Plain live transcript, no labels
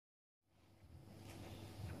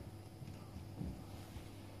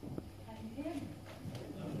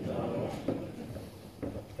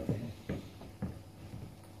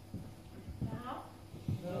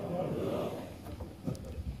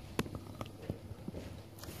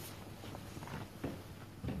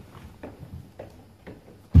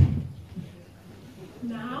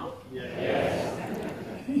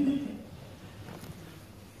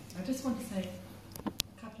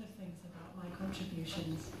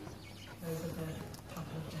over the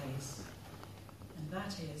couple of days. And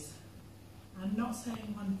that is, I'm not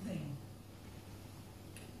saying one thing.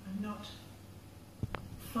 I'm not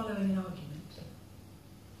following an argument.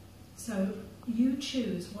 So you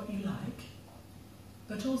choose what you like,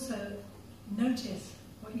 but also notice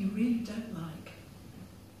what you really don't like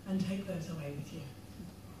and take those away with you.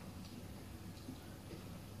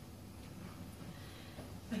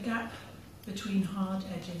 A gap between hard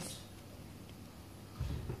edges.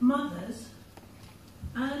 Mothers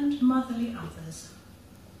and motherly others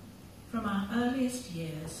from our earliest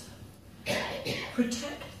years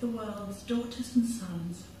protect the world's daughters and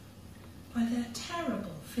sons by their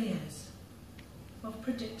terrible fears of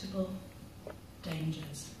predictable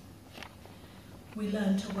dangers. We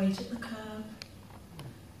learn to wait at the curb,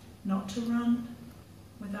 not to run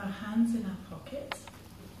with our hands in our pockets,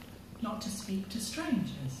 not to speak to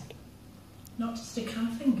strangers, not to stick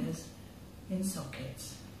our fingers in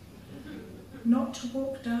sockets, not to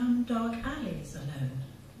walk down dark alleys alone,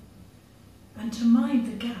 and to mind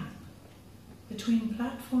the gap between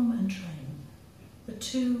platform and train, the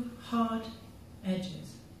two hard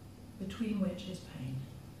edges between which is pain.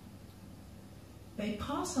 They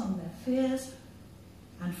pass on their fears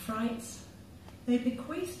and frights. They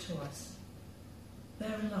bequeath to us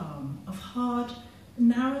their alarm of hard,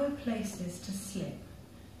 narrow places to slip,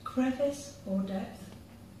 crevice or depth,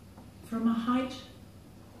 from a height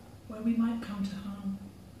where we might come to harm.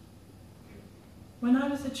 When I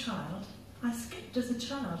was a child, I skipped as a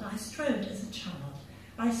child, I strode as a child,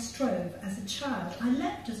 I strove as a child, I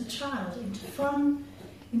leapt as a child into fun,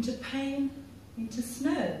 into pain, into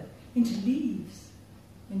snow, into leaves,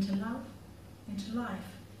 into love, into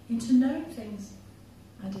life, into knowing things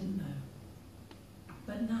I didn't know.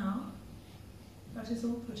 But now, that is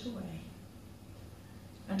all put away,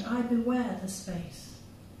 and I beware the space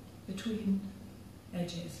between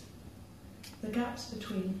edges, the gaps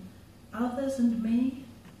between others and me,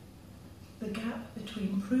 the gap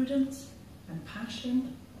between prudence and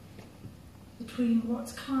passion, between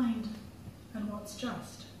what's kind and what's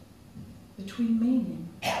just, between meaning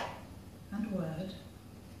and word,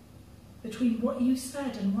 between what you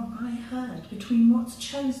said and what I heard, between what's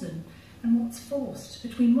chosen and what's forced,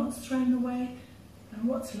 between what's thrown away and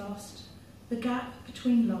what's lost, the gap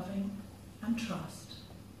between loving and trust,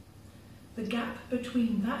 the gap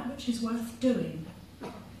between that which is worth doing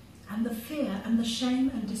and the fear and the shame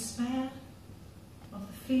and despair of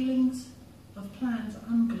the feelings of plans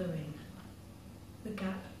ungluing, the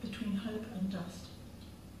gap between hope and dust.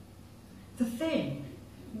 The thing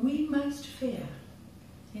we most fear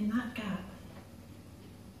in that gap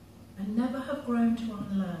and never have grown to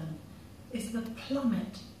unlearn is the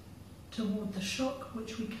plummet toward the shock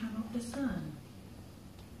which we cannot discern.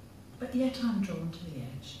 But yet I'm drawn to the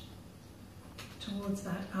edge, towards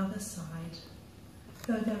that other side,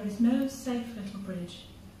 though there is no safe little bridge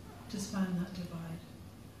to span that divide.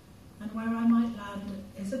 And where I might land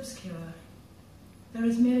is obscure. There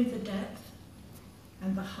is merely the depth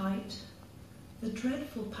and the height, the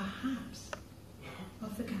dreadful perhaps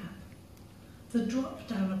of the gap, the drop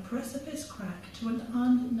down a precipice crack to an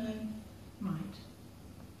unknown might,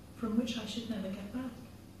 from which I should never get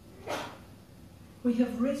back. We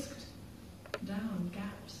have risked down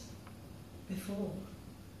gaps before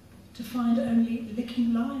to find only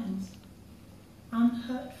licking lions,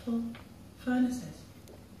 unhurtful furnaces,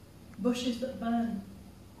 bushes that burn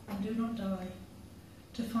and do not die,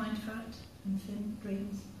 to find fat and thin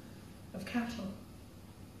dreams of cattle.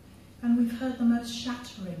 And we've heard the most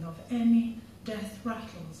shattering of any death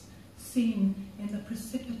rattles seen in the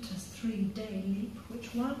precipitous 3-day leap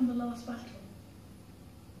which won the last battle.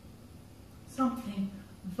 Something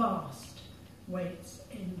vast waits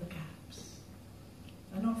in the gaps,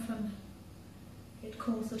 and often it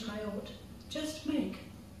calls that I ought just make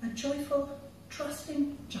a joyful,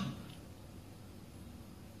 trusting jump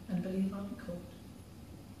and believe I'll be called.